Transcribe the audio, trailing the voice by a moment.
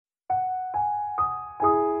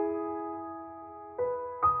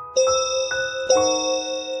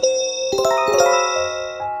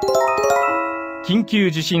緊急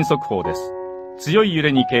地震速報です。強い揺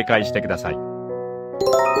れに警戒してください。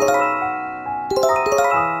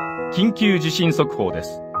緊急地震速報で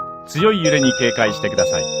す。強い揺れに警戒してくだ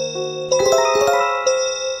さい。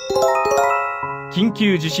緊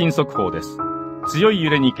急地震速報です。強い揺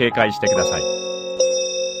れに警戒してください。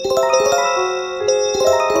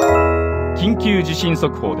緊急地震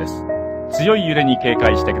速報です。強い揺れに警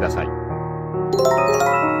戒してください。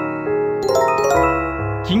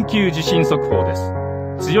緊急地震速報で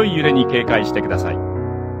す。強い揺れに警戒してください。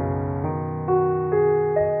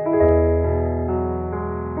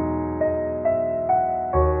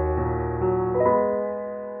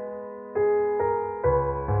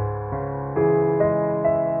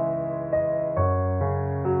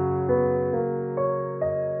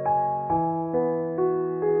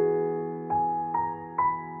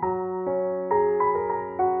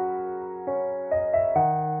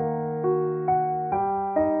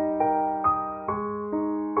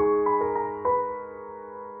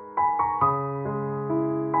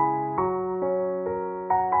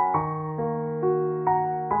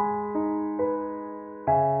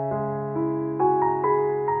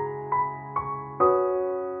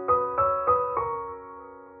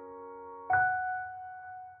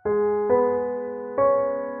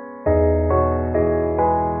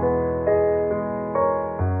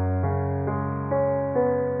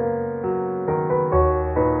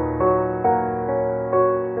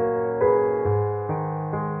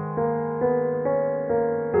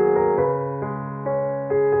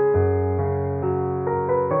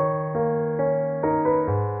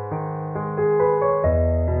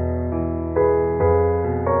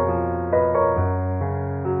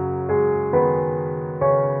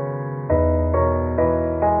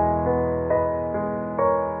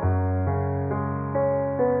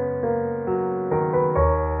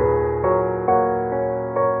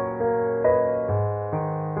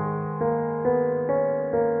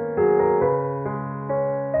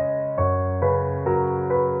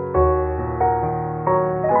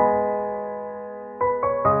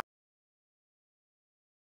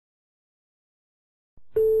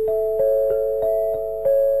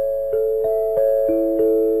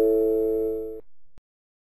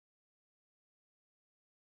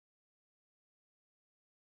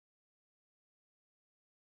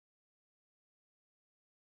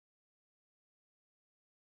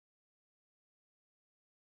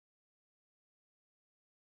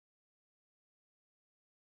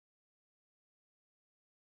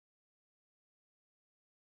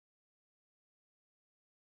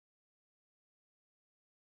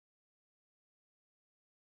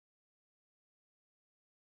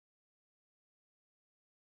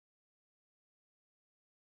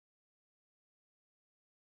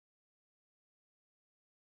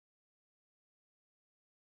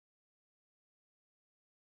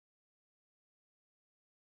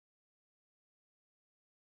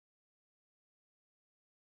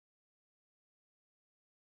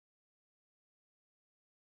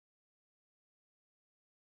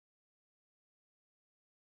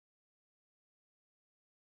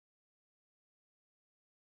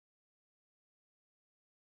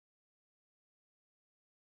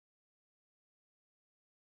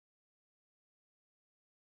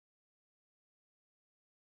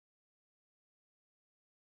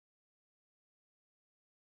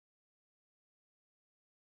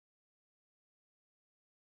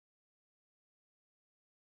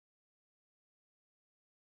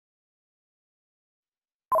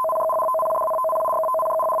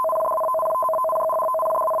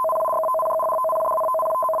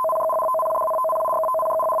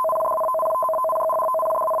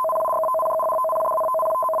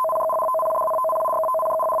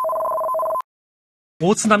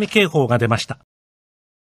大津波警報が出ました。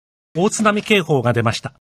大津波警報が出まし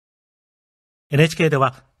た。NHK で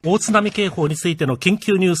は大津波警報についての緊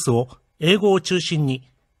急ニュースを英語を中心に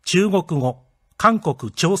中国語、韓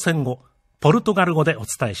国、朝鮮語、ポルトガル語でお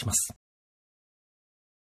伝えします。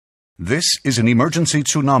This is an emergency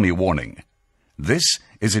tsunami warning. This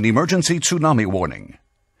is an emergency tsunami warning.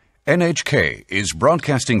 NHK is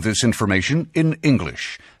broadcasting this information in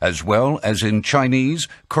English, as well as in Chinese,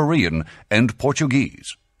 Korean, and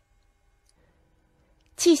Portuguese.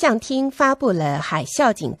 气象厅发布了海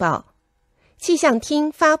啸警报。气象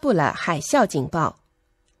厅发布了海啸警报。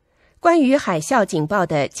关于海啸警报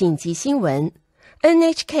的紧急新闻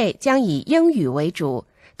 ，NHK 将以英语为主，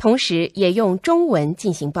同时也用中文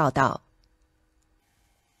进行报道。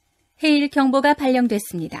 해일 경보가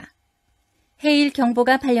발령됐습니다. 해일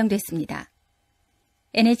경보가 발령됐습니다.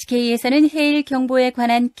 NHK에서는 해일 경보에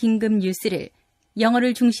관한 긴급 뉴스를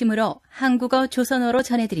영어를 중심으로 한국어, 조선어로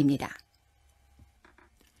전해드립니다.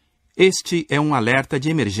 Este é um alerta de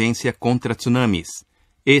emergência contra tsunamis.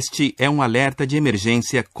 Este é um alerta de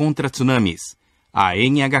emergência contra tsunamis. A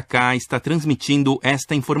NHK está transmitindo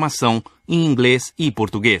esta informação em inglês e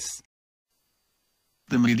português.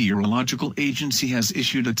 The Meteorological Agency has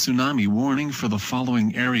issued a tsunami warning for the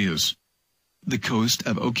following areas: the coast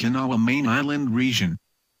of Okinawa Main Island region,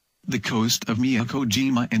 the coast of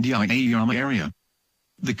Miyakojima and Yaeyama area,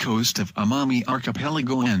 the coast of Amami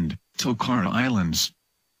Archipelago and Tokara Islands.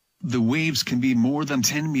 The waves can be more than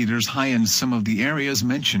 10 meters high in some of the areas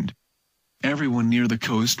mentioned. Everyone near the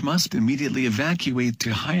coast must immediately evacuate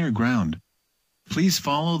to higher ground. Please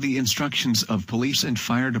follow the instructions of police and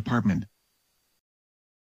fire department.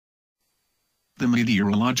 The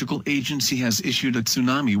Meteorological Agency has issued a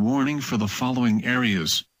tsunami warning for the following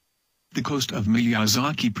areas: the coast of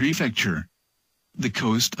Miyazaki Prefecture, the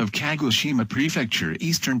coast of Kagoshima Prefecture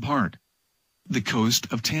eastern part, the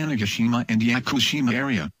coast of Tanegashima and Yakushima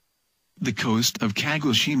area, the coast of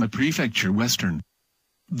Kagoshima Prefecture western.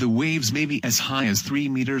 The waves may be as high as 3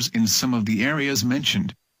 meters in some of the areas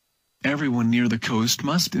mentioned. Everyone near the coast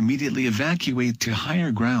must immediately evacuate to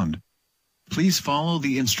higher ground. Please follow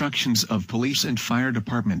the instructions of police and fire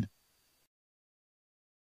department.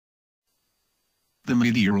 The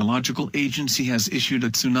Meteorological Agency has issued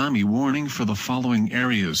a tsunami warning for the following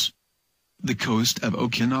areas: the coast of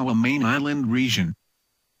Okinawa Main Island region,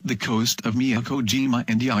 the coast of Miyakojima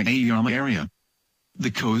and Yaeyama area,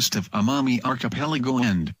 the coast of Amami Archipelago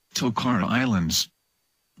and Tokara Islands.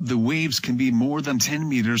 The waves can be more than 10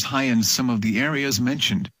 meters high in some of the areas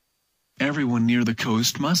mentioned. Everyone near the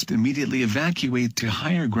coast must immediately evacuate to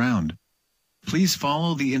higher ground. Please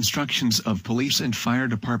follow the instructions of police and fire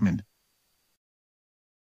department.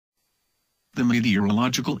 The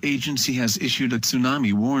Meteorological Agency has issued a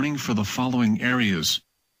tsunami warning for the following areas: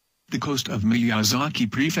 the coast of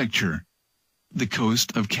Miyazaki Prefecture, the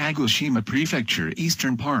coast of Kagoshima Prefecture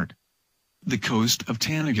eastern part, the coast of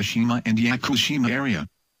Tanegashima and Yakushima area,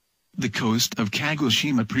 the coast of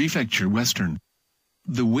Kagoshima Prefecture western.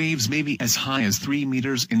 The waves may be as high as 3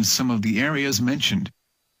 meters in some of the areas mentioned.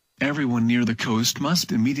 Everyone near the coast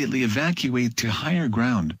must immediately evacuate to higher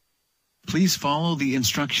ground. Please follow the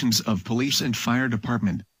instructions of police and fire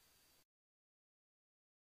department.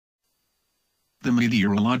 The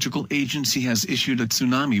Meteorological Agency has issued a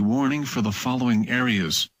tsunami warning for the following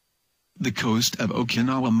areas: the coast of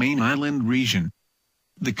Okinawa Main Island region,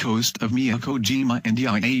 the coast of Miyakojima and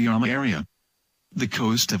Yaeyama area, the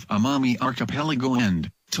coast of Amami Archipelago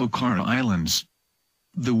and Tokara Islands.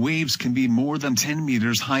 The waves can be more than 10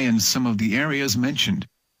 meters high in some of the areas mentioned.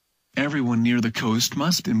 Everyone near the coast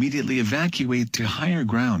must immediately evacuate to higher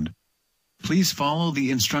ground. Please follow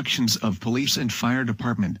the instructions of police and fire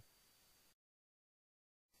department.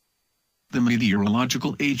 The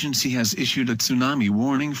Meteorological Agency has issued a tsunami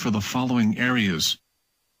warning for the following areas: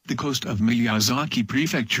 the coast of Miyazaki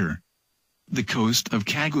Prefecture, the coast of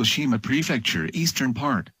Kagoshima Prefecture eastern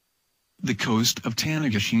part, the coast of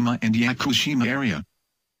Tanegashima and Yakushima area,